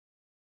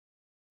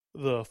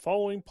The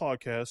following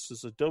podcast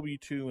is a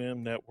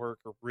W2M Network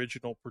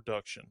original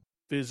production.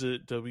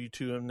 Visit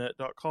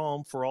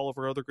W2Mnet.com for all of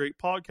our other great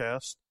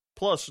podcasts,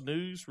 plus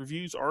news,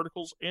 reviews,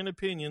 articles, and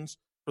opinions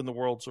from the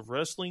worlds of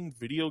wrestling,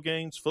 video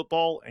games,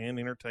 football, and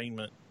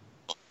entertainment.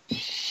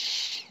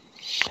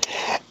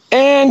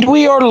 And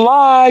we are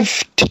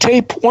live to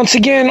tape once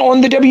again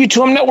on the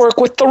W2M Network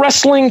with the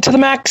Wrestling to the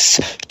Max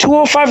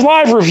 205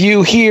 Live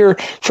review here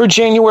for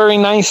January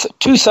 9th,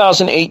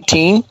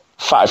 2018.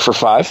 5 for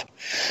 5.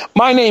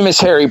 My name is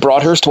Harry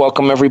Broadhurst.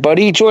 Welcome,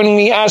 everybody. Joining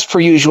me, as per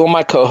usual,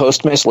 my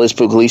co-host, Miss Liz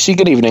Puglisi.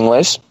 Good evening,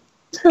 Liz.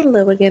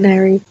 Hello again,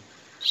 Harry.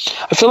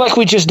 I feel like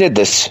we just did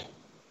this.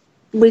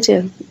 We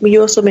did. We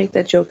also make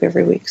that joke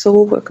every week, so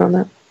we'll work on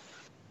that.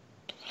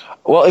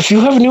 Well, if you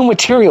have new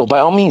material, by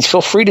all means,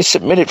 feel free to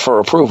submit it for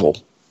approval.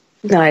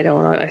 No, I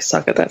don't. I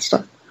suck at that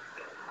stuff.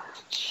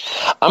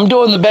 I'm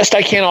doing the best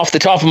I can off the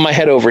top of my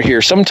head over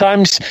here.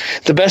 Sometimes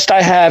the best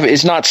I have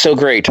is not so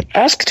great.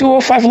 Ask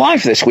 205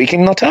 Live this week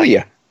and they'll tell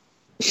you.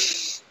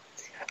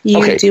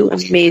 You do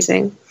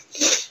amazing.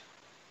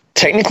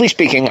 Technically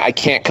speaking, I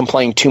can't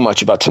complain too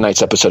much about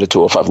tonight's episode of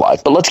 205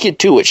 Live, but let's get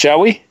to it, shall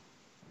we?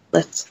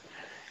 Let's.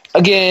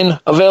 Again,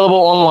 available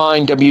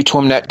online,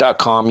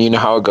 W2Mnet.com. You know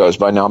how it goes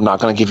by now. I'm not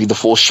going to give you the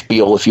full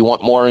spiel. If you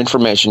want more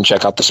information,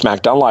 check out the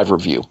SmackDown Live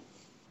review.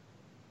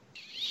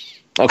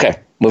 Okay,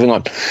 moving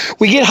on.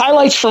 We get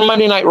highlights from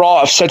Monday Night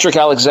Raw of Cedric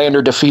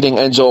Alexander defeating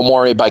Enzo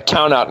Amore by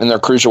countout in their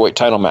Cruiserweight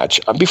title match.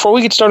 Before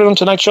we get started on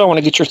tonight's show, I want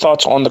to get your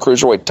thoughts on the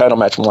Cruiserweight title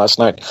match from last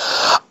night.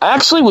 I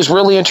actually was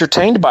really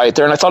entertained by it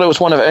there, and I thought it was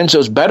one of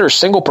Enzo's better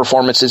single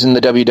performances in the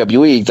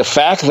WWE. The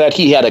fact that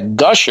he had a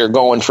gusher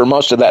going for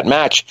most of that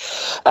match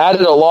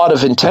added a lot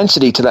of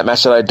intensity to that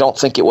match that I don't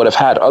think it would have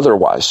had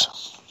otherwise.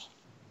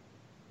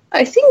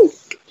 I think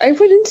I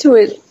went into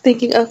it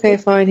thinking, okay,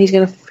 fine, he's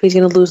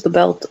gonna lose the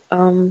belt.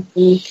 And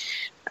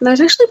I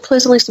was actually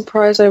pleasantly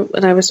surprised,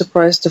 and I was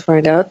surprised to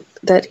find out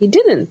that he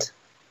didn't.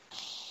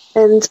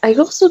 And I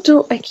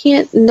also I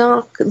can't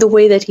knock the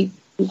way that he,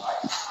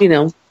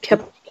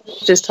 kept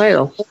his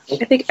title.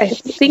 I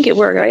think it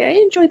worked. I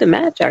enjoyed the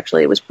match,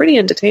 actually. It was pretty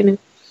entertaining.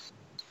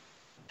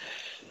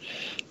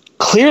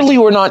 Clearly,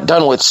 we're not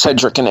done with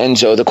Cedric and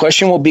Enzo. The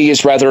question will be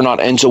is whether or not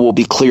Enzo will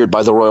be cleared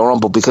by the Royal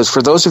Rumble, because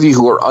for those of you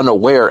who are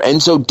unaware,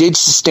 Enzo did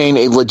sustain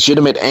a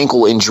legitimate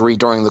ankle injury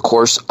during the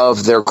course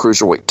of their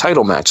Cruiserweight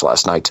title match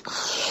last night.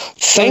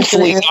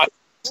 Thankfully,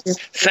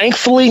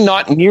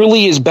 not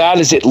nearly as bad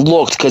as it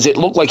looked, because it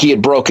looked like he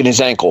had broken his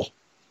ankle.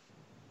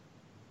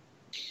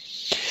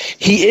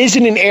 He is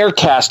in an air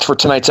cast for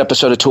tonight's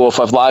episode of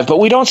 205 Live, but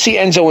we don't see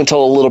Enzo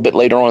until a little bit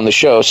later on in the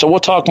show, so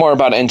we'll talk more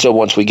about Enzo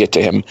once we get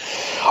to him.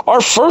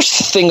 Our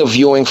first thing of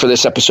viewing for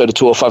this episode of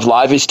 205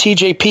 Live is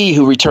TJP,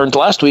 who returned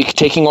last week,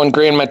 taking on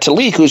Gran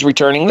Metalik, who's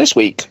returning this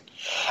week,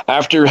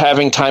 after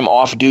having time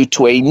off due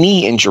to a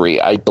knee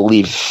injury, I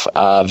believe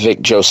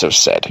Vic Joseph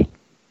said.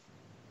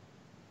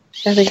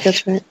 I think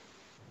that's right.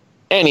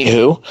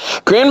 Anywho,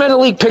 Gran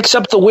Metalik picks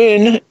up the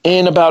win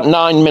in about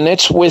 9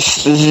 minutes with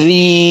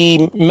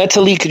the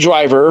Metalik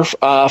driver,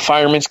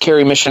 Fireman's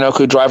Carry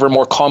Michinoku driver,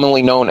 more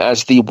commonly known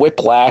as the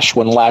Whiplash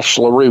when Lash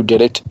LaRue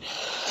did it.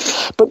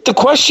 But the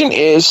question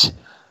is,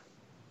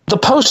 the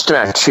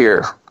post-match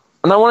here,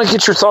 and I want to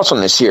get your thoughts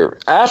on this here.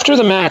 After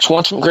the match,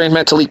 once Gran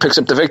Metalik picks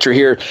up the victory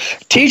here,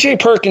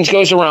 TJP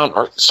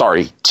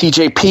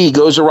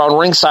goes around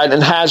ringside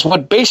and has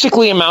what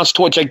basically amounts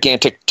to a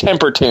gigantic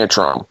temper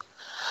tantrum.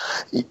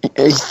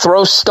 He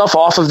throws stuff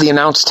off of the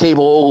announce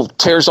table,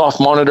 tears off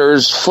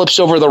monitors, flips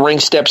over the ring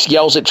steps,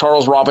 yells at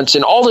Charles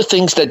Robinson, all the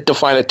things that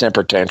define a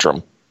temper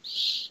tantrum.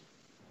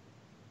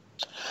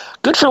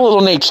 Good for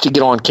little Nate to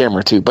get on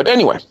camera, too. But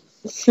anyway,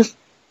 I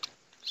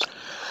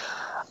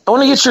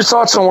want to get your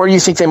thoughts on where you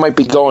think they might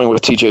be going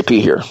with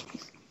TJP here,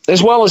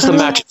 as well as the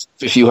match,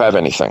 if you have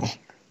anything.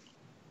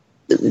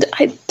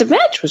 The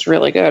match was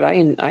really good. I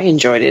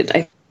enjoyed it.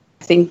 I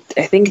think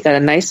it got a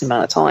nice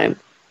amount of time.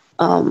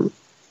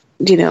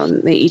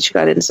 They each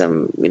got in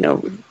some,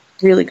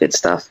 really good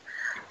stuff.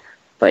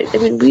 But,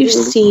 we've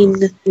seen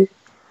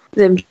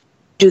them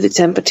do the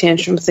temper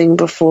tantrum thing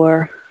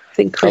before. I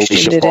think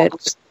Christian did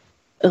it.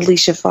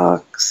 Alicia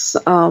Fox.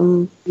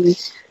 And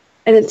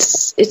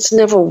it's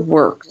never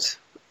worked,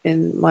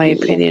 in my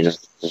opinion,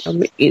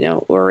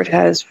 or it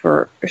has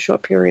for a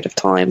short period of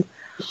time.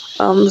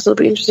 So it'll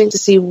be interesting to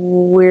see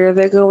where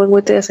they're going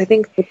with this. I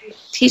think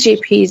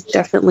TJP is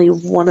definitely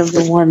one of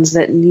the ones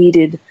that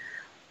needed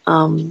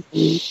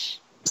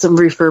some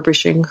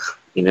refurbishing,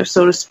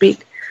 so to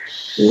speak.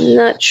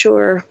 Not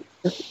sure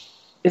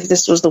if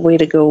this was the way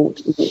to go,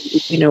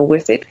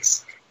 with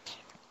it.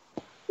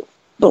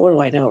 But what do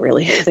I know,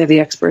 really? They're the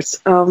experts.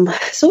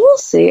 So we'll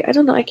see. I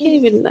don't know. I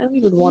don't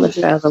even want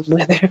to fathom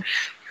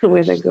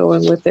where they're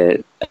going with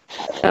it.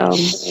 At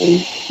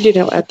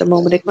the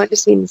moment, it might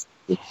just seem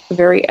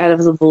very out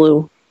of the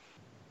blue.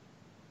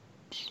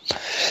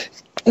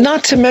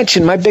 Not to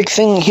mention, my big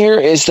thing here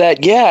is that,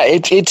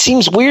 it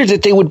seems weird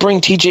that they would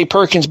bring TJ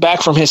Perkins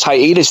back from his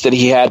hiatus that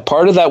he had.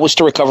 Part of that was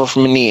to recover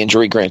from a knee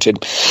injury, granted.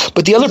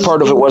 But the other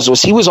part of it was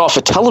he was off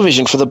of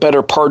television for the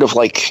better part of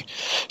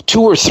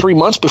 2 or 3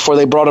 months before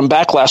they brought him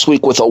back last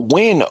week with a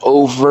win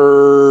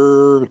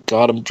over,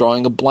 God, I'm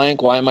drawing a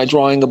blank. Why am I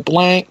drawing a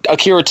blank?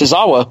 Akira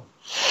Tozawa.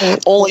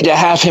 Right. Only to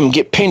have him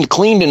get pinned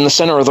clean in the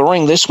center of the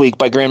ring this week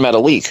by Gran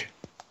Metalik.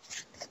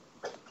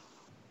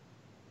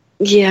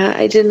 Yeah,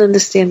 I didn't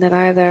understand that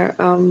either.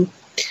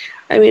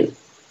 I mean,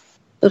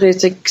 okay,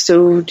 it's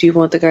so do you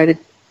want the guy that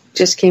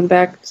just came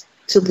back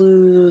to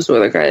lose, or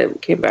the guy that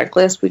came back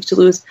last week to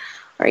lose?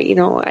 All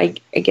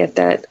right, I get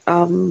that.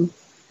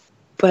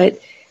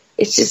 But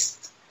it's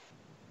just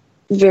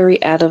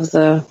very out of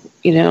the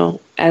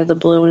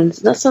blue, and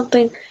it's not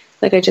something,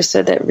 like I just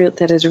said,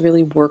 that has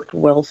really worked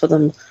well for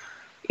them,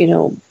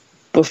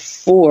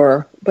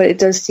 before. But it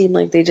does seem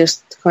like they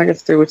just kind of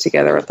threw it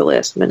together at the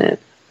last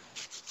minute.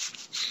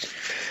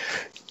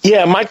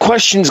 Yeah, my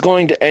question's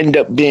going to end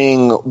up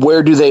being,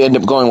 where do they end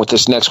up going with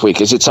this next week?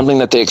 Is it something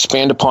that they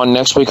expand upon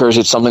next week, or is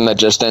it something that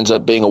just ends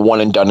up being a one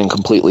and done and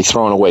completely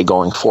thrown away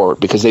going forward?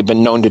 Because they've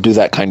been known to do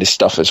that kind of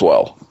stuff as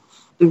well.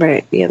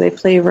 Right, yeah, they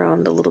play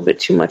around a little bit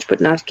too much,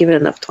 but not give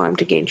it enough time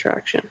to gain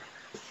traction.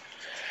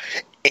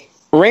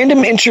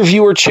 Random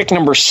interviewer chick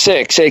number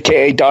 6,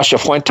 a.k.a. Dasha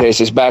Fuentes,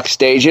 is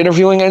backstage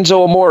interviewing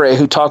Enzo Amore,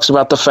 who talks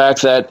about the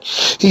fact that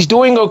he's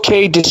doing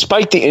okay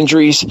despite the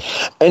injuries,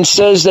 and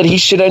says that he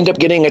should end up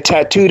getting a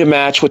tattoo to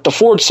match with the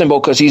Ford symbol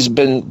because he's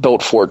been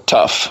built Ford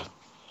tough.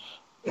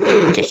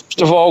 Okay,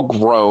 first of all,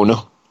 grown.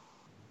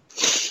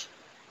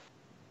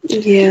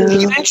 Yeah.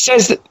 He then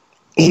says that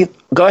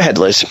go ahead,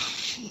 Liz.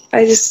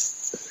 I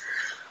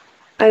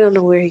don't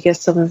know where he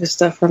gets some of his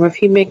stuff from, if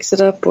he makes it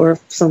up or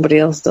if somebody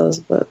else does,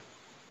 but...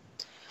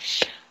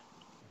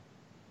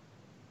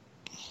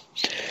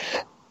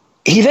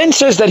 He then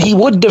says that he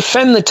would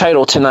defend the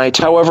title tonight,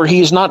 however,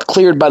 he is not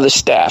cleared by the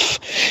staff.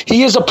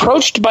 He is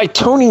approached by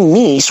Tony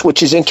Nese,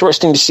 which is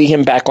interesting to see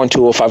him back on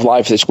 205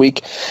 Live this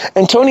week.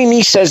 And Tony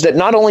Nese says that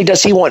not only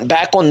does he want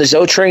back on the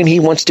Zo train, he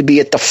wants to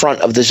be at the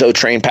front of the Zo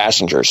train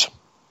passengers.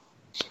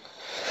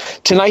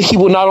 Tonight, he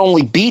will not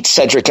only beat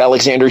Cedric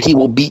Alexander, he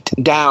will beat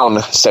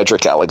down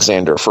Cedric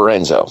Alexander for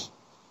Enzo.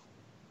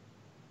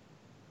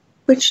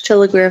 Which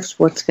telegraphs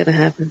what's going to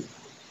happen?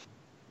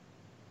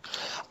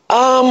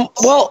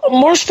 Well,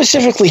 more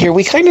specifically here,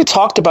 we kind of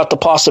talked about the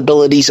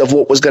possibilities of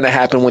what was going to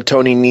happen when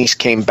Tony Nese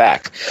came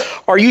back.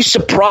 Are you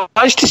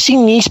surprised to see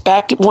Nese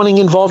back wanting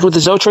involved with the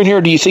Zo train here,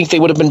 or do you think they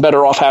would have been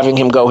better off having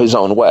him go his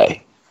own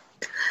way?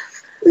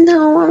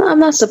 No, I'm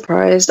not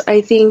surprised.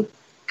 I think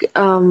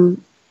I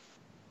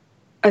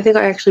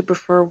actually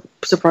prefer,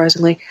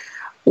 surprisingly,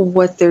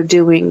 what they're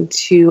doing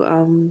to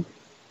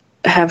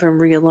have him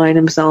realign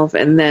himself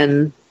and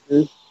then,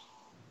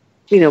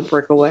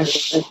 break away.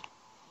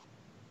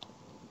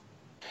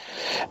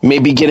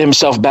 Maybe get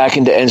himself back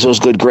into Enzo's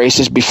good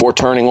graces before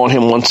turning on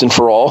him once and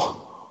for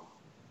all?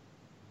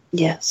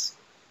 Yes.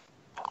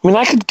 I mean,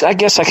 I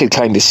guess I could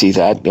kind of see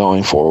that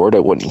going forward.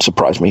 It wouldn't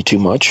surprise me too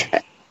much.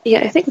 Yeah,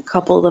 I think a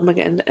couple of them are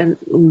going to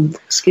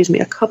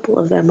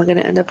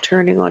end up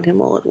turning on him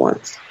all at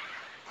once.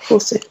 We'll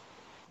see.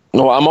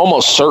 No, I'm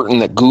almost certain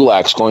that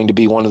Gulak's going to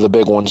be one of the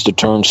big ones to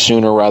turn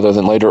sooner rather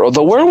than later.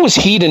 Although, where was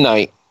he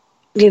tonight?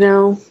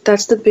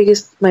 That's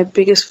my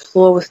biggest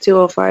flaw with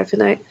 205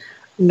 tonight.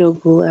 No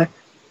Gulak.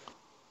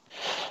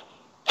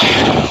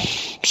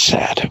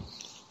 Sad.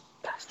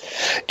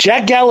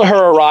 Jack Gallagher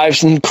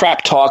arrives and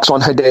crap talks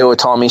on Hideo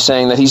Itami,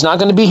 saying that he's not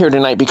going to be here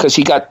tonight because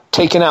he got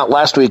taken out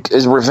last week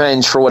as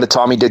revenge for what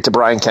Itami did to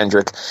Brian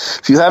Kendrick.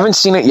 If you haven't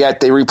seen it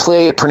yet, they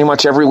replay it pretty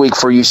much every week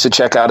for you to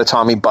check out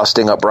Itami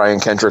busting up Brian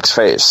Kendrick's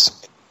face.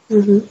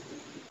 Mm-hmm.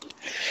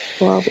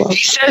 Blah, blah.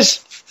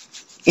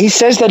 He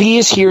says that he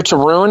is here to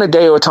ruin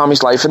Hideo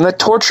Itami's life and that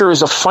torture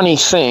is a funny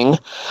thing.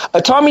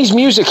 Itami's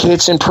music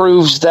hits and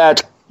proves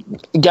that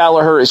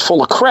Gallagher is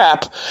full of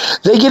crap.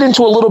 They get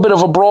into a little bit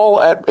of a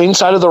brawl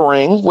inside of the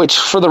ring, which,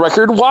 for the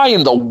record, why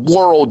in the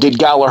world did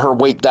Gallagher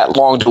wait that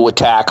long to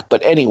attack?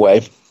 But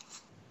anyway.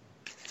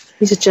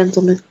 He's a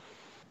gentleman.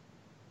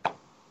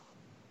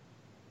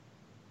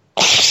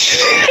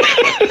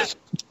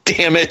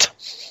 Damn it.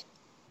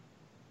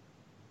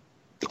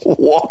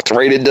 Walked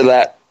right into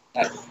that.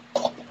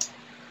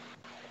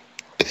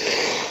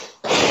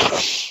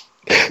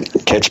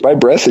 Catch my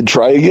breath and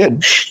try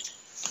again.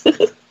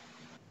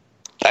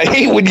 I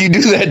hate when you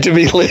do that to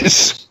me,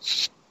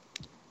 Liz.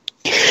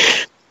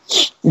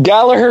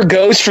 Gallagher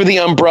goes for the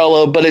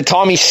umbrella, but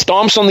Itami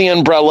stomps on the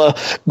umbrella,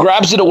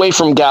 grabs it away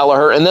from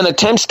Gallagher, and then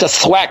attempts to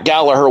thwack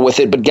Gallagher with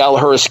it, but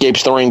Gallagher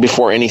escapes the ring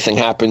before anything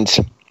happens.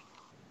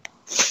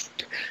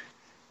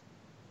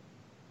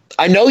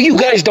 I know you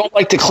guys don't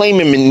like to claim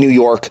him in New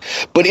York,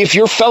 but if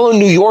your fellow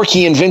New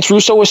Yorkie and Vince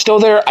Russo was still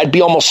there, I'd be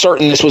almost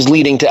certain this was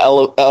leading to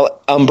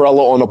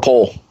umbrella on a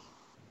pole.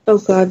 Oh,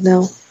 God,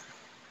 no.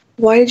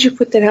 Why did you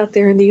put that out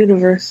there in the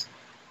universe?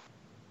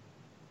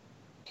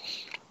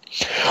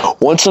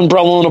 Once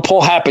umbrella on a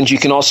pole happens, you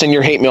can all send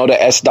your hate mail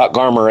to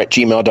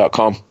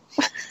s.garmer@gmail.com.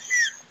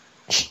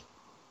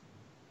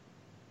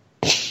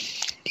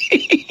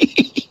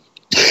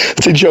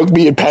 It's a joke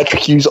me and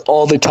Patrick use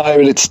all the time,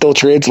 and it still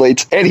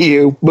translates.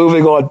 Anywho,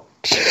 moving on.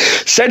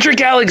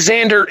 Cedric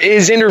Alexander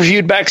is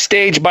interviewed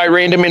backstage by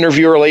random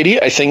interviewer lady,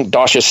 I think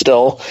Dasha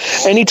still,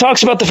 and he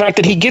talks about the fact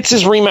that he gets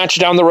his rematch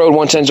down the road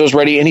once Enzo's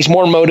ready, and he's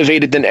more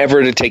motivated than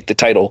ever to take the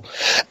title.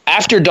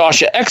 After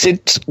Dasha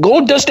exits,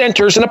 Goldust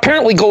enters, and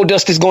apparently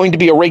Goldust is going to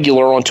be a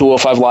regular on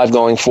 205 Live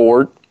going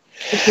forward,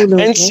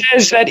 and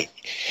says that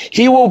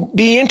he will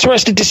be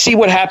interested to see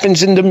what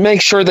happens and to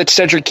make sure that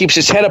Cedric keeps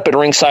his head up at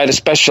ringside,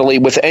 especially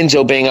with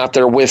Enzo being out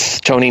there with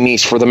Tony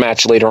Nese for the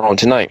match later on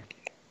tonight.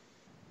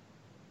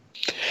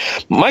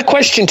 My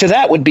question to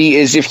that would be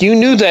is if you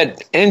knew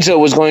that Enzo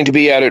was going to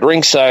be out at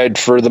ringside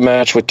for the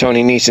match with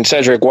Tony Nese and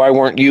Cedric, why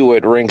weren't you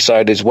at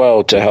ringside as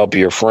well to help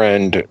your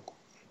friend?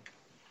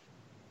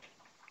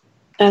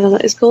 I don't know.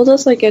 Is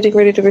Goldust like getting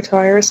ready to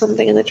retire or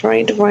something, and they're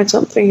trying to find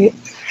something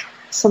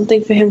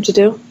for him to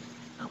do?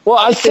 Well,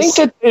 I think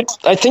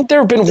there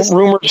have been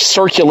rumors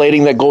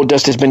circulating that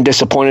Goldust has been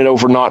disappointed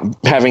over not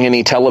having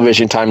any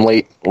television time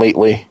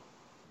lately.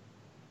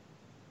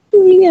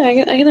 Yeah,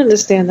 I can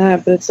understand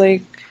that, but it's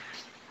like,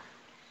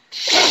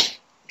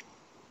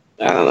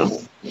 I don't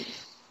know.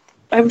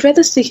 I'd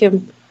rather see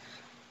him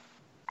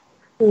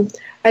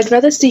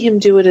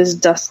do it as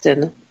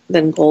Dustin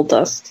than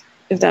Goldust.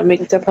 If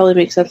that probably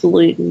makes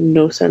absolutely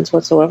no sense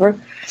whatsoever.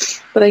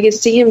 But I could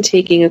see him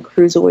taking a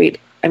cruiserweight.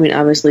 I mean,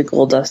 obviously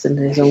Goldust in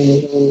his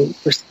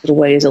own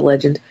way is a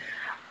legend,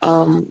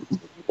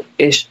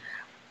 ish.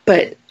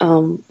 But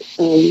I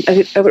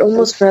would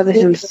almost rather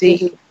him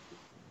take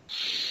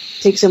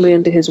somebody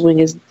under his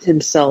wing as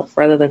himself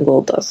rather than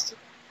Goldust.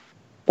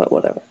 But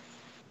whatever.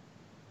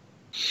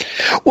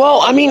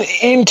 Well, I mean,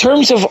 in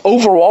terms of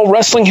overall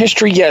wrestling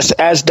history, yes,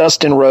 as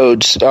Dustin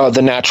Rhodes,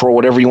 the Natural,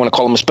 whatever you want to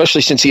call him,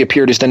 especially since he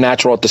appeared as the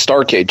Natural at the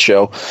Starrcade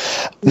show,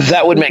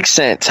 that would make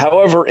sense.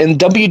 However, in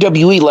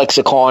WWE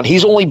lexicon,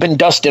 he's only been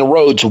Dustin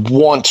Rhodes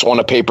once on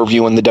a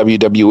pay-per-view in the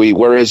WWE,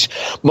 whereas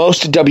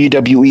most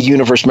WWE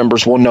Universe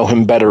members will know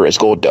him better as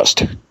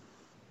Goldust.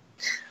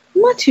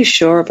 I'm not too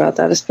sure about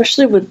that,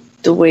 especially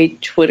with the way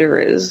Twitter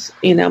is.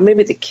 You know,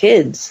 maybe the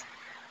kids,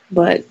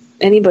 but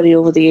anybody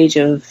over the age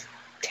of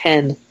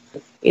 10,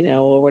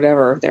 or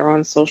whatever, they're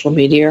on social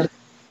media,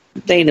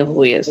 they know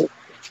who he is.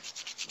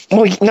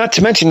 Well, not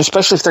to mention,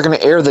 especially if they're going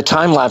to air the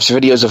time-lapse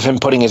videos of him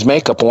putting his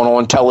makeup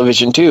on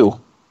television, too.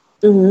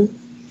 Mm-hmm.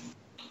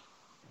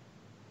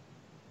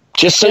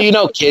 Just so you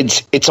know,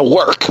 kids, it's a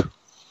work.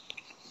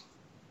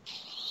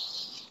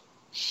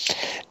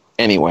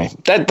 Anyway,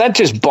 that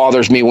just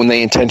bothers me when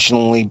they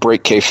intentionally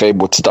break kayfabe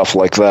with stuff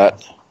like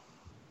that.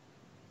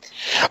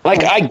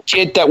 Like, I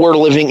get that we're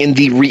living in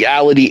the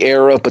reality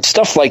era, but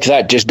stuff like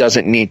that just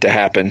doesn't need to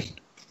happen.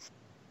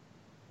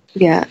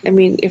 Yeah, I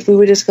mean, if we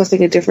were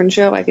discussing a different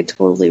show, I could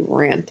totally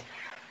rant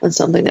on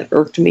something that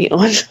irked me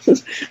on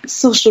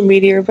social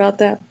media about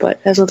that, but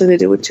it has nothing to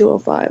do with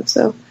 205,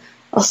 so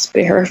I'll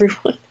spare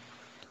everyone.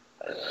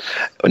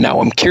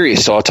 Now I'm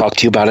curious, so I'll talk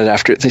to you about it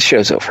after the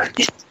show's over.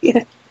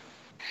 Yeah.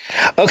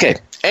 Okay,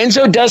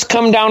 Enzo does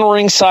come down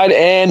ringside,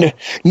 and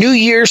New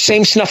Year,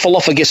 same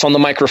snuffleupagus on the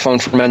microphone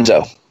from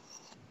Enzo.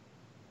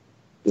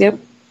 Yep.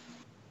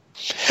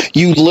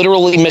 You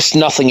literally missed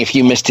nothing if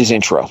you missed his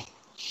intro.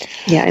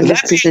 Yeah, I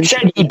missed his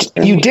intro.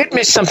 You did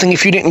miss something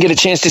if you didn't get a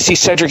chance to see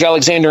Cedric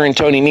Alexander and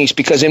Tony Nese,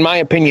 because in my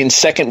opinion,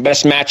 second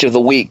best match of the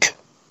week.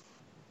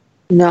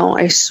 No,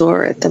 I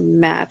saw it. The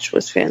match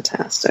was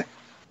fantastic.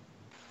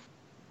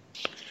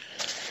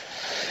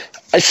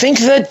 I think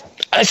that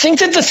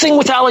the thing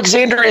with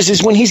Alexander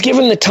is when he's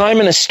given the time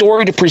and a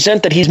story to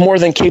present that he's more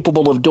than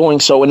capable of doing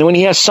so. And when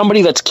he has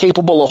somebody that's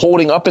capable of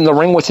holding up in the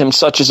ring with him,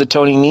 such as a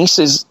Tony Nese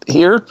is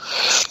here,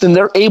 then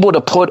they're able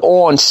to put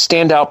on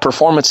standout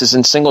performances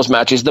in singles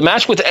matches. The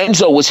match with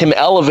Enzo was him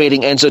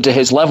elevating Enzo to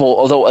his level,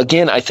 although,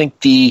 again, I think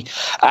the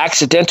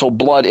accidental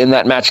blood in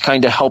that match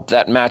kind of helped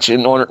that match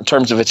in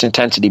terms of its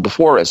intensity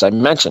before, as I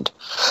mentioned.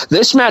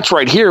 This match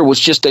right here was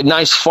just a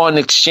nice, fun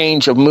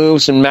exchange of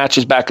moves and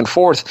matches back and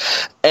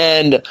forth.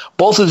 And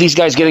both of these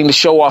guys getting to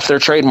show off their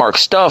trademark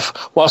stuff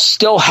while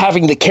still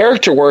having the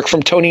character work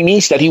from Tony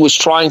Nese that he was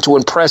trying to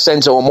impress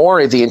Enzo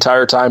Amore the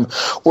entire time,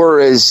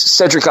 whereas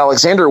Cedric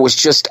Alexander was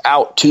just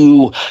out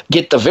to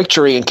get the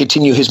victory and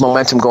continue his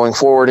momentum going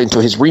forward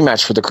into his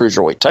rematch for the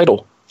Cruiserweight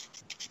title.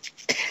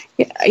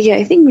 Yeah,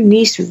 I think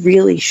Nese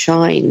really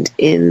shined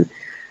in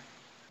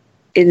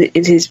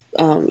his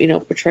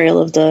portrayal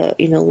of the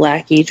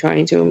lackey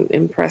trying to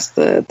impress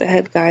the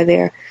head guy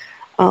there.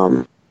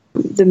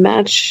 The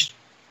match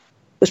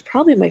was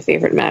probably my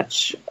favorite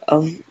match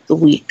of the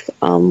week.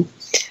 I'll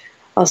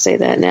say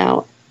that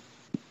now.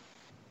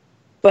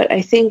 But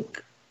I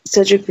think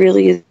Cedric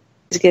really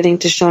is getting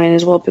to shine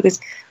as well,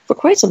 because for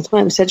quite some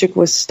time Cedric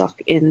was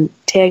stuck in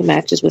tag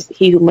matches with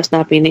He Who Must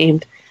Not Be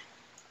Named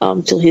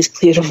till he's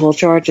cleared of all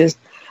charges.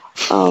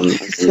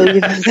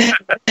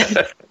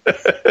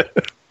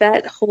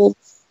 That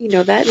holds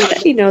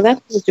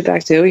that holds you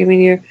back too. I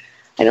mean,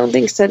 I don't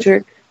think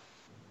Cedric,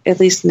 at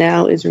least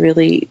now, is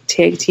really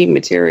tag team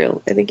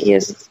material. I think he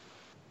has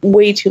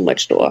way too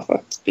much to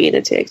offer to be in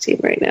a tag team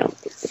right now,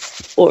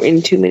 or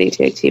in too many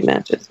tag team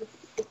matches.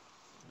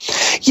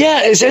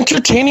 Yeah, as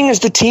entertaining as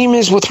the team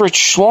is with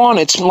Rich Swann,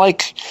 it's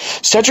like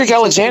Cedric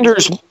Alexander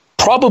is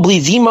probably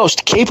the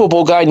most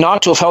capable guy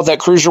not to have held that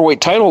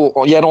cruiserweight title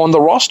yet on the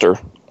roster.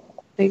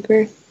 I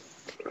agree.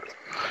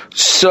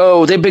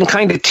 So they've been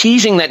kind of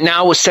teasing that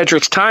now was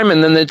Cedric's time,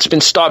 and then it's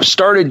been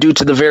started due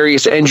to the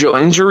various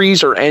Enzo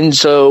injuries or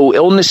Enzo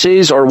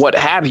illnesses or what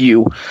have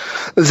you,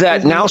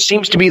 that now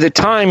seems to be the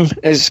time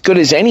as good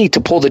as any to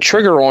pull the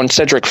trigger on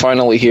Cedric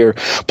finally here.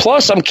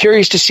 Plus, I'm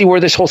curious to see where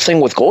this whole thing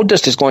with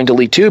Goldust is going to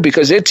lead to,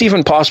 because it's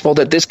even possible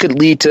that this could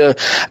lead to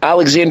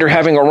Alexander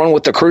having a run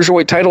with the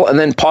cruiserweight title and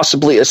then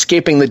possibly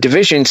escaping the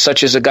division,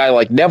 such as a guy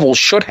like Neville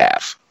should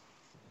have.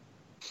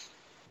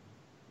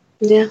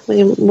 Yeah,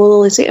 we'll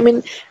only see. I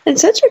mean, and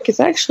Cedric is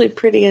actually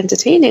pretty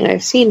entertaining.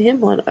 I've seen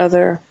him on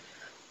other,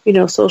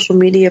 social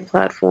media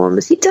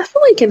platforms. He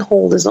definitely can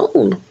hold his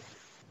own.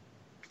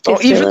 Oh,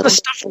 even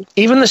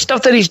the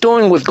stuff that he's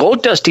doing with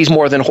Goldust, he's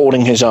more than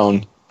holding his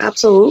own.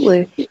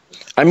 Absolutely.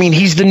 I mean,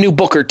 he's the new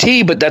Booker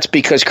T, but that's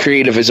because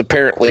creative is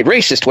apparently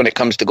racist when it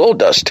comes to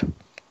Goldust.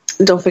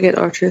 Don't forget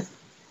R-Truth.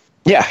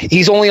 Yeah,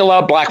 he's only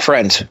allowed black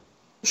friends.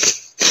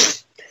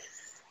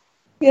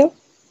 Yep.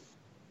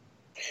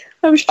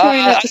 I was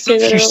trying not to say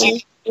that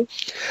earlier.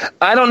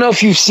 I don't know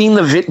if you've seen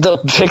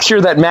the picture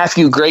that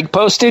Matthew Gregg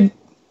posted.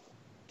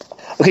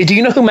 Okay, do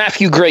you know who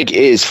Matthew Gregg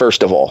is,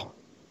 first of all?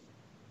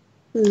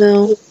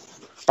 No.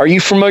 Are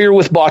you familiar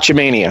with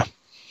Botchamania?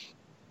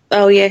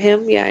 Oh, yeah,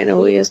 him? Yeah, I know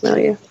who he is now,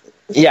 yeah.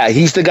 Yeah,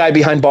 he's the guy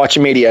behind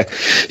Botchamania.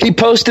 He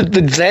posted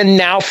the Then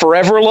Now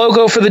Forever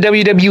logo for the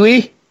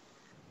WWE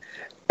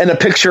and a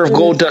picture of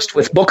Goldust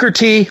with Booker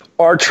T,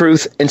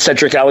 R-Truth, and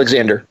Cedric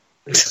Alexander.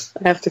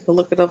 I have to go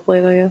look it up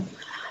later, yeah.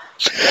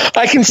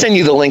 I can send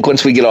you the link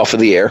once we get off of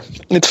the air.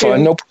 It's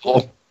fine, no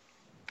problem.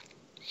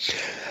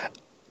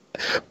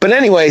 But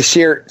anyways,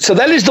 here, so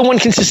that is the one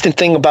consistent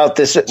thing about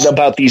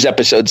these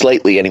episodes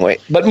lately, anyway.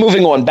 But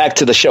moving on, back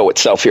to the show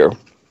itself here.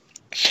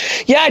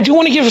 Yeah, I do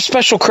want to give a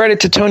special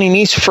credit to Tony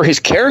Nese for his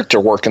character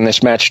work in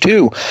this match,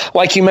 too.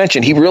 Like you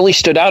mentioned, he really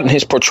stood out in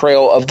his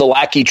portrayal of the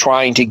lackey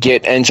trying to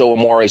get Enzo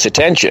Amore's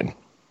attention.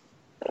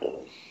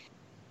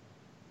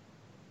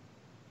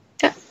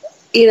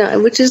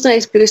 Which is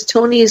nice because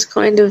Tony is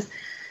kind of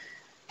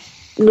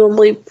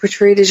normally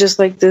portrayed as just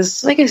like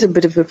this, I guess a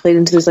bit of it played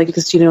into this, like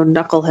this,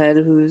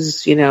 knucklehead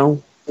who's,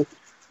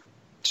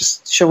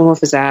 just showing off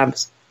his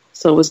abs.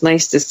 So it was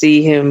nice to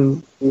see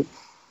him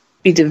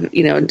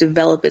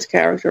develop his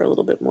character a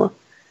little bit more.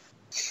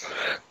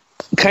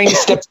 Kind of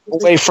stepped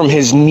away from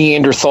his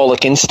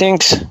Neanderthalic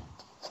instincts.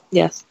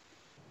 Yes.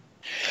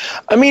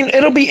 I mean,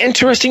 it'll be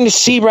interesting to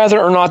see whether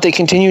or not they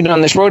continue down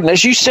this road. And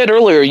as you said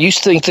earlier, you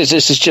think that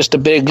this is just a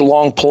big,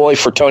 long ploy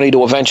for Tony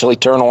to eventually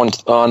turn on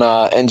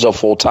Enzo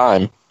full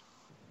time.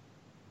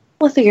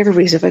 Well, I think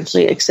everybody's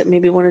eventually, except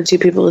maybe one or two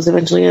people, is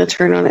eventually going to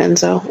turn on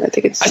Enzo. I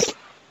think it's.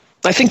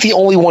 I think the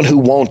only one who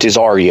won't is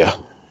Arya.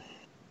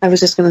 I was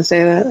just going to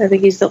say that. I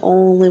think he's the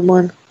only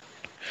one.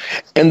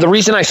 And the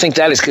reason I think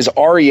that is because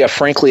Arya,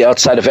 frankly,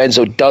 outside of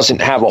Enzo,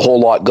 doesn't have a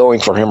whole lot going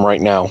for him right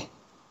now.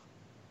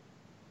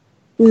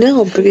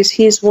 No, because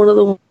he's one of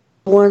the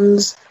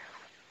ones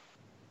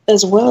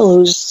as well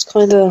who's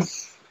kind of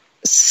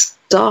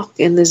stuck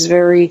in this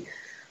very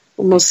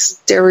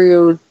almost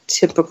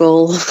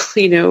stereotypical,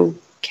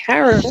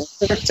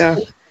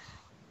 character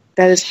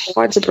that is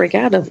hard to break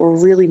out of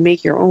or really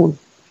make your own.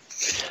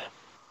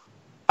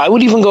 I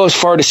would even go as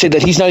far to say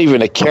that he's not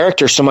even a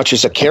character so much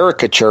as a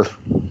caricature.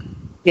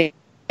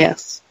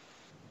 Yes.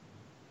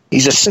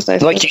 He's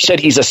like you said,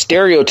 he's a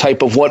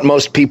stereotype of what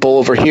most people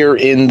over here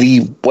in the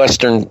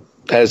Western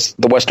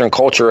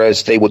culture,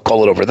 as they would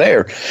call it over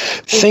there,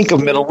 think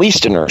of Middle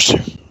Easterners.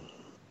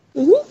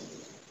 Mm-hmm.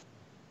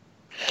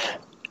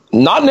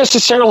 Not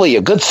necessarily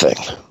a good thing.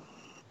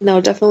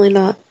 No, definitely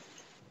not.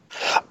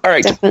 All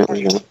right.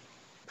 Definitely not.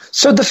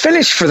 So the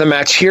finish for the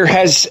match here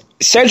has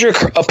Cedric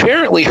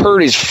apparently hurt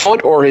his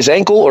foot or his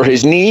ankle or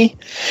his knee.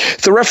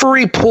 The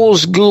referee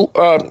pulls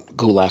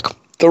Gulak.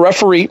 The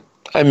referee,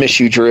 I miss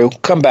you, Drew.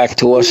 Come back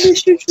to us. I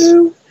miss you,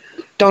 Drew.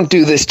 Don't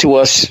do this to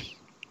us.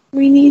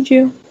 We need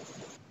you.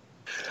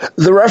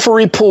 The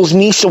referee pulls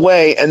Nese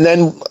away and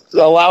then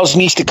allows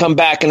Nese to come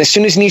back. And as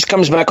soon as Nese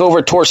comes back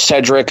over towards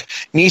Cedric,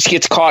 Nese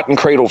gets caught and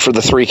cradled for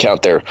the 3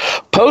 count there.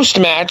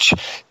 Post-match,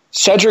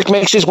 Cedric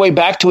makes his way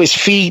back to his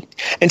feet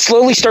and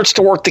slowly starts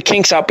to work the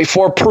kinks out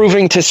before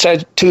proving to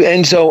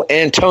Enzo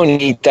and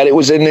Tony that it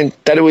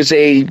was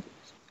a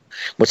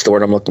what's the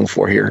word I'm looking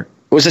for here?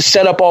 It was a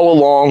setup all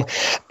along,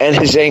 and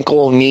his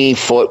ankle, knee,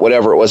 foot,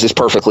 whatever it was, is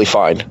perfectly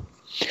fine.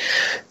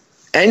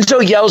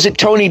 Enzo yells at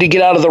Tony to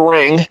get out of the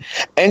ring.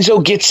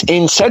 Enzo gets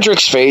in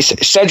Cedric's face.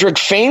 Cedric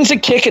feigns a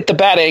kick at the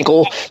bad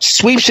ankle,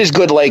 sweeps his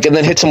good leg, and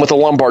then hits him with a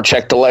lumbar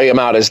check to lay him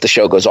out as the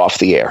show goes off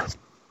the air.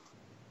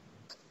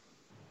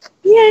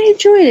 Yeah, I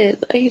enjoyed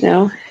it.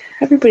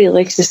 Everybody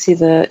likes to see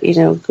the,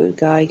 good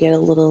guy get a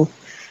little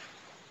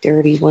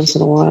dirty once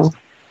in a while.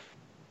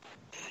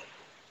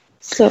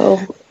 So,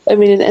 and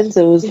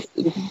Enzo is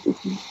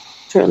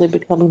certainly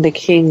becoming the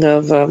king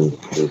of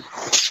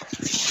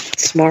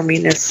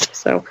smarminess.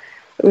 So,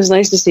 it was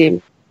nice to see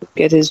him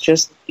get his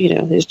just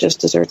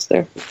desserts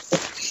there.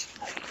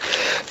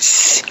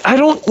 I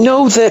don't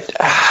know that.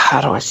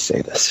 How do I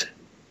say this?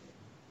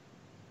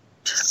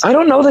 I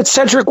don't know that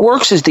Cedric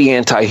works as the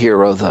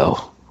anti-hero, though.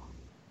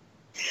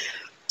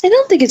 I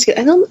don't think it's good.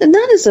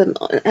 Not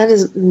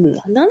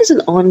as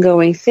an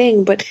ongoing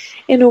thing, but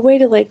in a way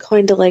to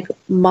kind of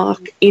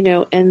mock,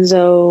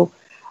 Enzo,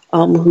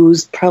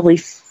 who's probably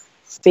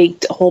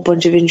faked a whole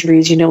bunch of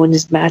injuries, in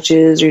his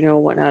matches,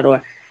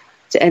 whatnot.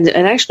 And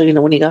actually,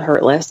 when he got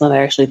hurt last night,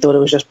 I actually thought it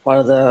was just part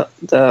of the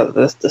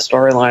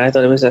storyline. I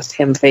thought it was just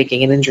him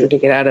faking an injury to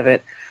get out of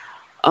it.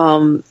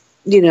 So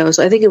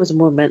I think it was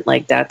more meant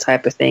like that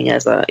type of thing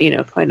as a,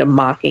 kind of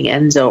mocking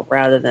Enzo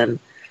rather than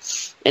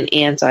an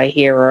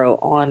anti-hero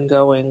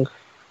ongoing,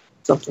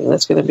 something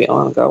that's going to be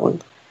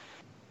ongoing.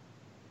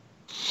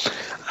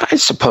 I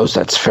suppose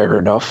that's fair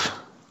enough.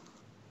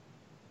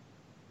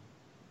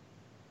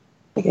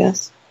 I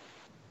guess.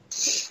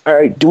 All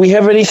right. Do we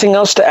have anything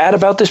else to add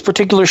about this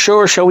particular show,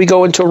 or shall we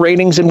go into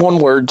ratings in one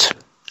word?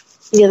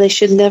 Yeah, they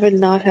should never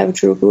not have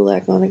Drew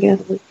Gulak on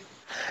again.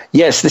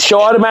 Yes, the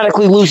show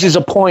automatically loses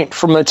a point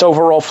from its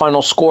overall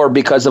final score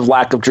because of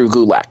lack of Drew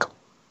Gulak.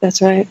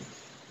 That's right.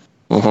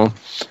 Mm-hmm.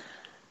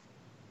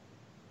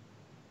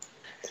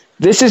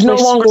 This is no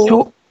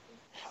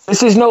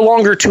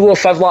longer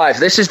 205 Live.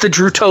 This is the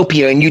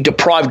Drewtopia, and you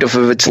deprived of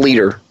its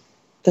leader.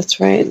 That's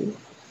right.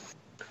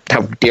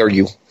 How dare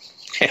you?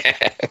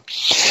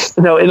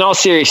 No, in all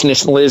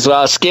seriousness, Liz,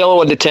 scale of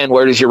 1 to 10,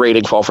 where does your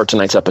rating fall for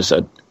tonight's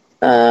episode?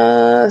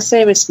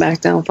 Same as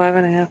SmackDown,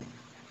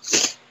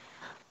 5.5.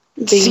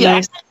 See,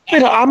 nice.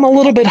 I'm a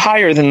little bit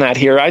higher than that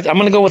here. I'm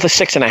going to go with a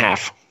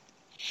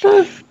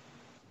 6.5.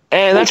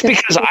 And that's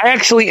because I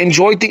actually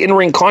enjoyed the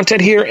in-ring content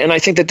here, and I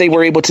think that they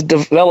were able to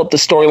develop the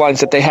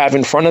storylines that they have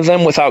in front of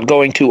them without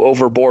going too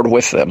overboard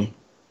with them.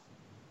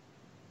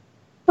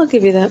 I'll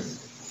give you that.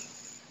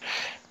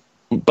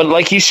 But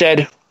like you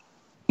said,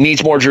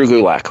 needs more Drew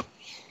Gulak.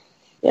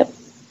 Yep.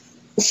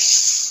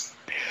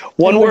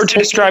 One word to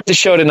describe the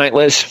show tonight,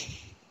 Liz.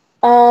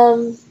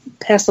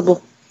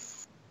 Passable.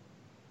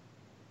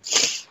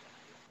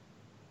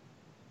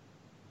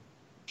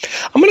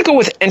 I'm going to go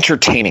with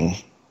entertaining.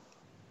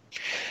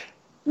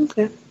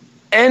 Okay.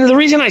 And the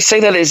reason I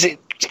say that is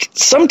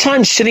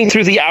sometimes sitting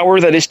through the hour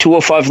that is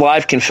 205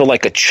 Live can feel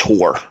like a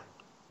chore.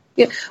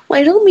 Yeah, well,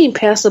 I don't mean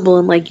passable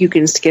and you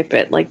can skip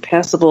it.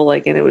 Passable,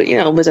 and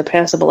it was a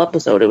passable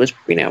episode. It was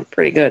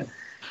pretty good.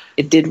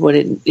 It did what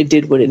it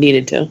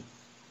needed to.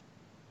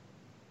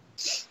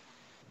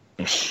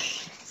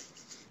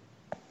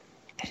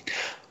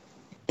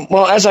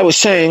 Well, as I was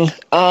saying,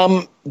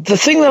 the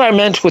thing that I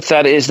meant with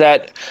that is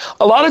that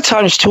a lot of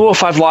times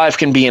 205 Live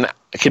can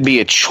be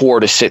a chore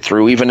to sit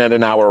through, even at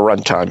an hour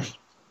runtime.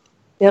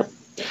 Yep.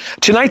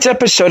 Tonight's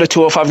episode of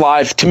 205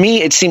 Live, to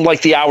me, it seemed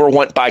like the hour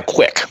went by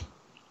quick.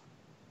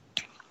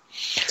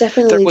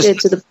 Definitely did,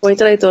 to the point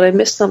that I thought I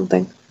missed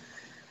something.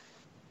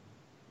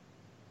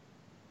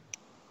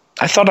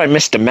 I thought I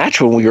missed a match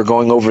when we were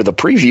going over the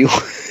preview.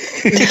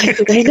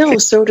 I know,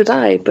 so did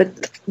I,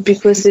 but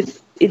because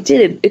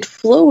it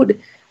flowed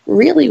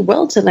really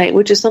well tonight,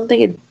 which is something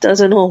it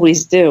doesn't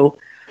always do.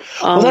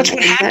 Well, that's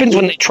what happens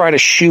when they try to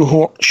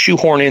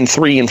shoehorn in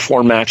 3 and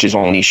 4 matches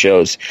on these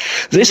shows.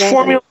 This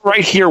formula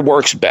right here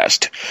works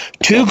best.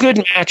 2 good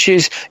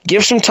matches,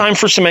 give some time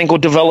for some angle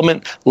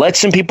development, let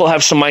some people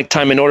have some mic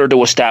time in order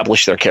to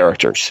establish their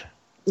characters.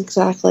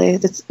 Exactly.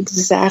 That's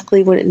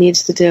exactly what it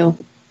needs to do.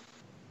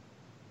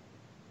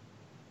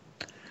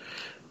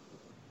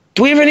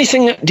 Do you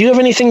have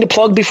anything to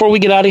plug before we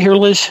get out of here,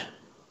 Liz?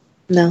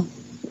 No,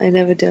 I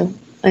never do.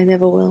 I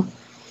never will.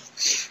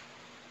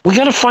 We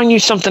got to find you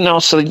something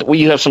else so that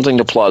you have something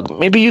to plug.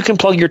 Maybe you can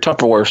plug your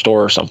Tupperware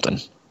store or something.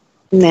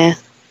 Nah.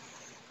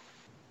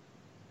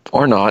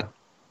 Or not.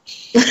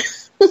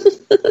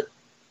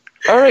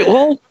 All right,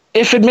 well,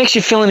 if it makes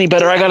you feel any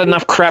better, I got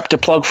enough crap to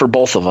plug for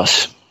both of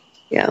us.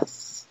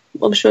 Yes.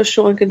 I'm sure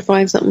Sean can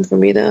find something for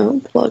me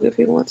to plug if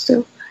he wants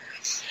to.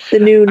 The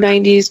new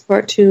 90s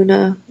cartoon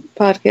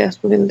podcast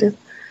we're going to do.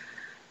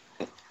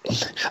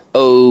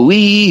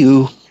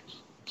 Oh-wee-oo.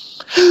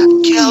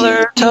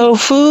 Killer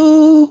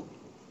tofu.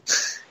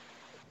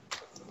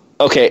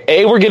 Okay,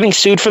 A, we're getting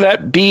sued for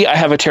that. B, I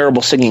have a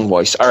terrible singing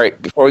voice. All right,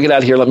 before we get out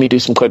of here, let me do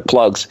some quick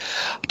plugs.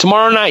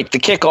 Tomorrow night, the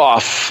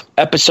kickoff,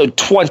 episode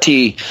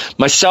 20.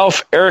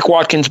 Myself, Eric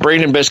Watkins,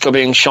 Braden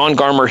Biscobing, Sean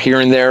Garmer here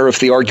and there if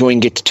the arguing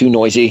gets too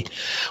noisy.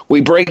 We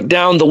break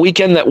down the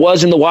weekend that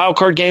was in the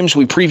wildcard games.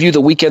 We preview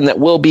the weekend that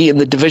will be in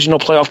the divisional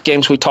playoff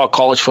games. We talk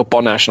college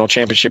football national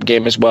championship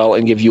game as well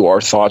and give you our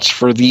thoughts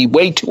for the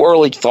way too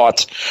early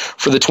thoughts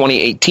for the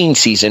 2018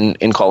 season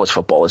in college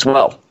football as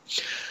well.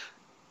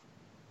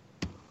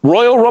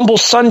 Royal Rumble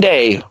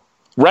Sunday,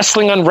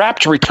 Wrestling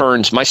Unwrapped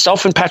returns.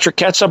 Myself and Patrick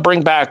Ketza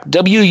bring back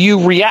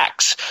WU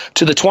Reacts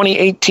to the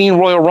 2018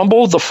 Royal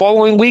Rumble. The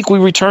following week, we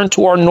return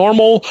to our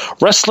normal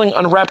Wrestling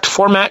Unwrapped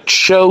format,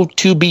 show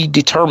to be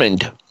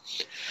determined.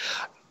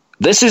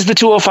 This is the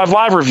 205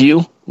 Live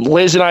review.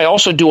 Liz and I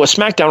also do a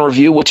SmackDown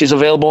review, which is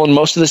available in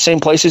most of the same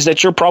places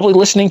that you're probably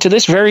listening to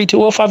this very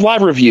 205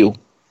 Live review.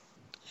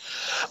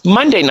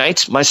 Monday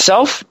nights,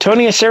 myself,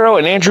 Tony Acero,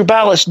 and Andrew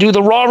Ballas do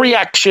the Raw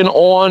reaction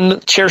on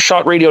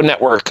Chairshot Radio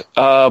Network.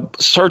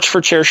 Search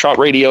for Chairshot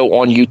Radio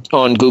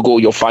on Google.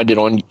 You'll find it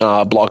on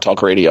Blog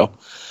Talk Radio.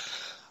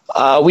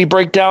 We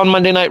break down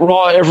Monday Night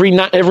Raw every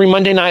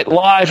Monday night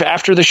live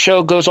after the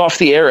show goes off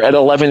the air at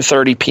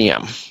 11:30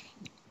 p.m.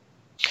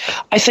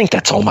 I think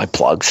that's all my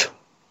plugs.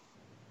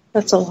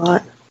 That's a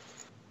lot.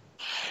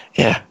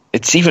 Yeah,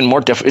 it's even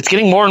more it's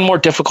getting more and more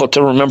difficult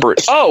to remember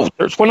it. Oh,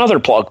 there's one other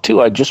plug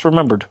too. I just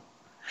remembered.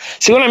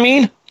 See what I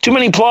mean? Too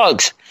many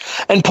plugs.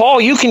 And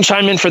Paul, you can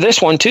chime in for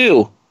this one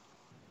too.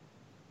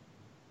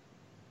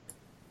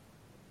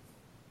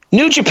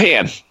 New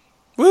Japan.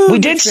 Woo, we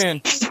did.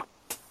 Japan.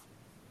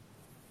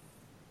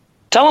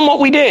 Tell them what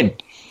we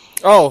did.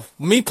 Oh,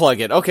 me plug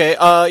it. Okay.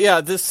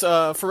 This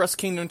for Wrestle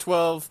Kingdom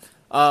 12.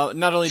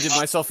 Not only did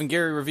myself and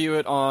Gary review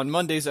it on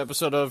Monday's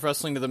episode of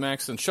Wrestling to the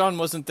Max, and Sean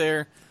wasn't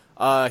there.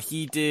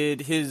 He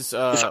did his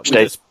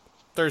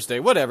Thursday.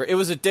 Whatever. It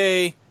was a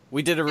day.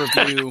 We did a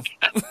review.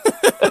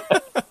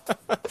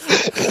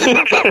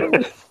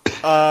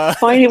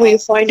 Find it where you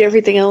find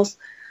everything else.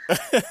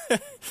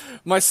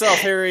 Myself,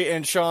 Harry,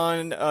 and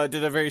Sean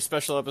did a very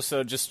special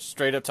episode, just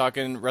straight up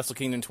talking Wrestle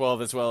Kingdom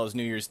 12 as well as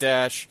New Year's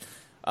Dash,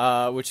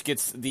 which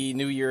gets the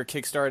new year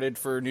kickstarted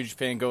for New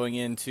Japan going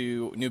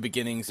into new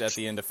beginnings at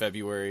the end of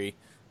February,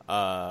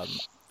 or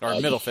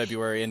middle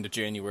February, into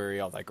January,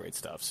 all that great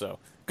stuff. So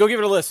go give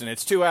it a listen.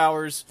 It's 2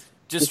 hours,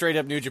 just straight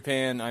up New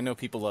Japan. I know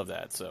people love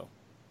that, so.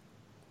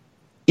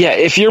 Yeah,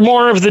 if you're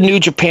more of the New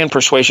Japan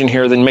persuasion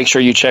here, then make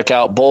sure you check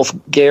out both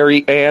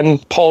Gary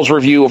and Paul's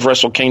review of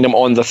Wrestle Kingdom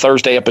on the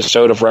Thursday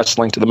episode of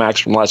Wrestling to the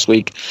Max from last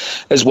week,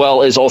 as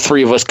well as all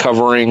three of us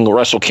covering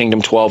Wrestle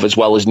Kingdom 12 as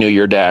well as New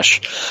Year Dash.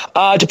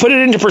 To put it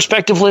into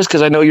perspective, Liz,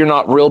 because I know you're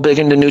not real big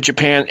into New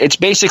Japan, it's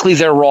basically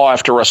their Raw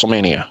after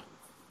WrestleMania.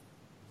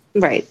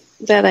 Right,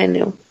 that I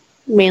knew.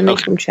 Mainly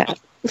from chat.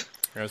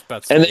 I was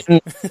about to say.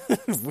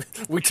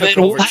 We took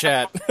over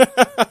chat.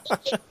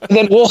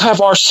 Then we'll have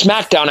our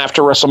SmackDown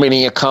after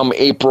WrestleMania come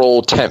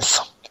April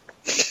 10th.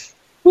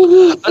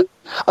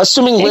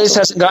 Assuming Liz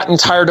hasn't gotten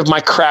tired of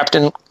my crap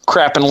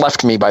and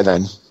left me by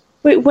then.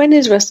 Wait, when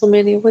is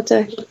WrestleMania? What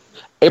day?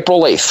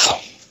 April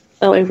 8th.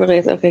 Oh, April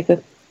 8th. Okay,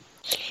 good.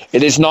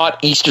 It is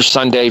not Easter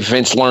Sunday.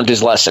 Vince learned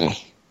his lesson.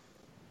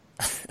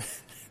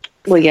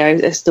 Well, yeah,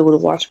 I still would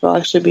have watched, but I'll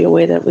actually be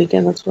away that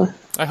weekend, that's why.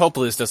 I hope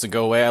Liz doesn't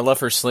go away. I love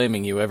her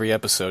slamming you every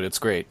episode. It's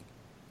great.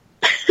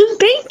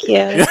 Thank you.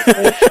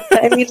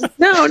 I mean,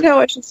 no,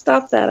 I should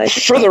stop that.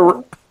 For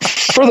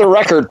the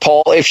record,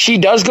 Paul, if she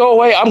does go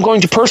away, I'm going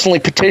to personally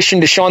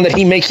petition to Sean that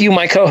he make you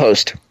my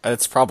co-host.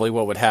 That's probably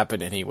what would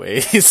happen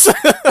anyways. So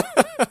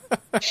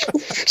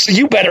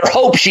you better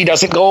hope she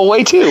doesn't go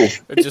away, too.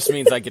 It just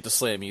means I get to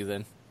slam you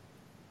then.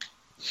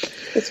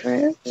 That's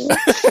right.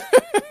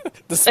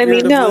 The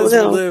spirit of Liz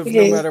will live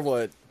no matter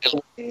what.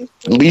 At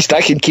least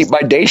I can keep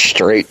my days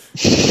straight.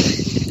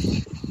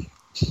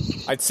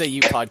 I'd say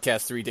you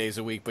podcast 3 days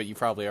a week, but you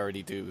probably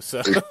already do.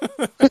 So,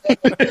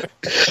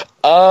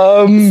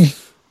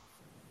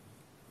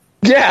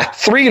 yeah,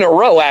 3 in a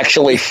row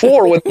actually.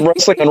 4 with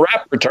Wrestling and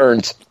Rap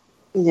returns.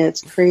 Yeah,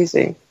 it's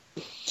crazy.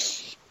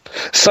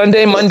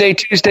 Sunday, Monday,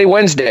 Tuesday,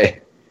 Wednesday.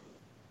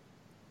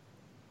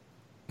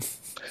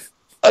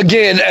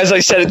 Again, as I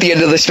said at the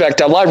end of the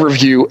SmackDown Live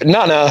review,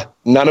 Nana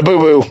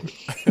boo-boo.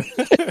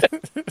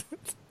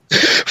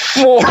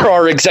 For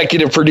our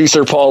executive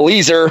producer, Paul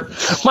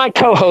Leeser, my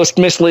co-host,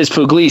 Miss Liz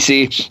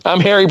Puglisi, I'm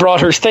Harry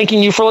Broadhurst,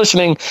 thanking you for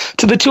listening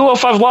to the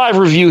 205 Live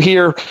review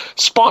here,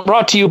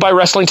 brought to you by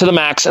Wrestling to the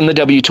Max and the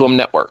W2M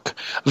Network.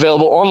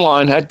 Available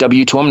online at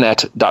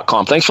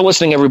W2Mnet.com. Thanks for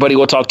listening, everybody.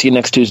 We'll talk to you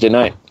next Tuesday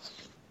night.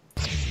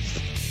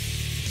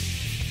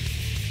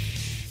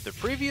 The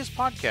previous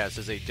podcast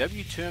is a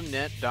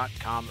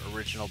W2Mnet.com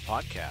original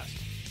podcast.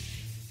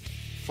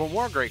 For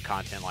more great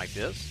content like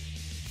this,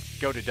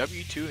 go to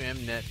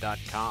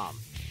W2Mnet.com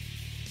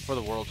for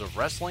the worlds of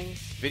wrestling,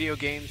 video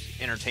games,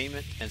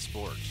 entertainment, and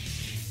sports.